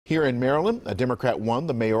Here in Maryland, a Democrat won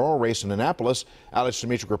the mayoral race in Annapolis. Alex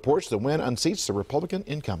Demetric reports the win unseats the Republican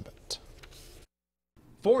incumbent.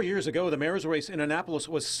 4 years ago, the mayor's race in Annapolis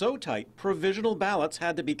was so tight, provisional ballots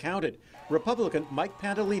had to be counted. Republican Mike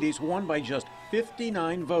Pantelides won by just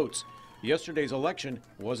 59 votes. Yesterday's election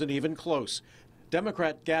wasn't even close.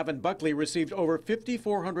 Democrat Gavin Buckley received over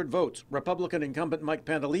 5,400 votes. Republican incumbent Mike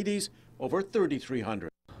Pantelides over 3,300.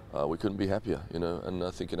 We couldn't be happier, and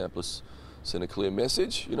I think Annapolis sent a clear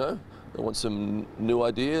message, They want some new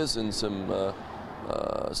ideas and some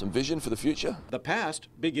vision for the future. The past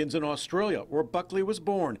begins in Australia, where Buckley was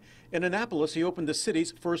born. In Annapolis, he opened the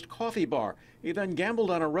city's first coffee bar. He then gambled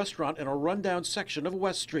on a restaurant in a rundown section of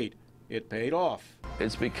West Street. It paid off.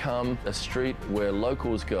 It's become a street where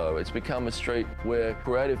locals go. It's become a street where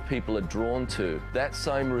creative people are drawn to. That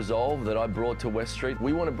same resolve that I brought to West Street,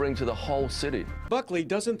 we want to bring to the whole city. Buckley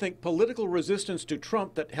doesn't think political resistance to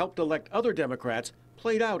Trump that helped elect other Democrats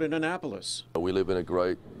played out in Annapolis. We live in a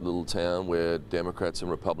great little town where Democrats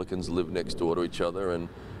and Republicans live next door to each other, and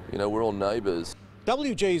we're all neighbors.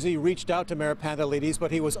 WJZ reached out to Mayor Pantiledes,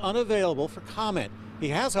 but he was unavailable for comment. He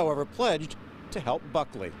has, however, pledged to help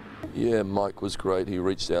Buckley. Yeah, Mike was great. He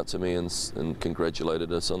reached out to me and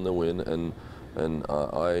congratulated us on the win, and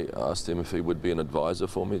I asked him if he would be an advisor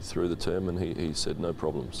for me through the term, and he said no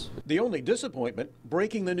problems. The only disappointment,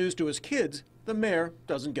 breaking the news to his kids, the mayor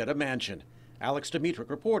doesn't get a mansion. Alex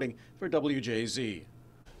Demetric reporting for WJZ.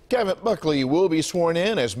 Gavin Buckley will be sworn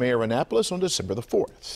in as mayor of Annapolis on December the 4th.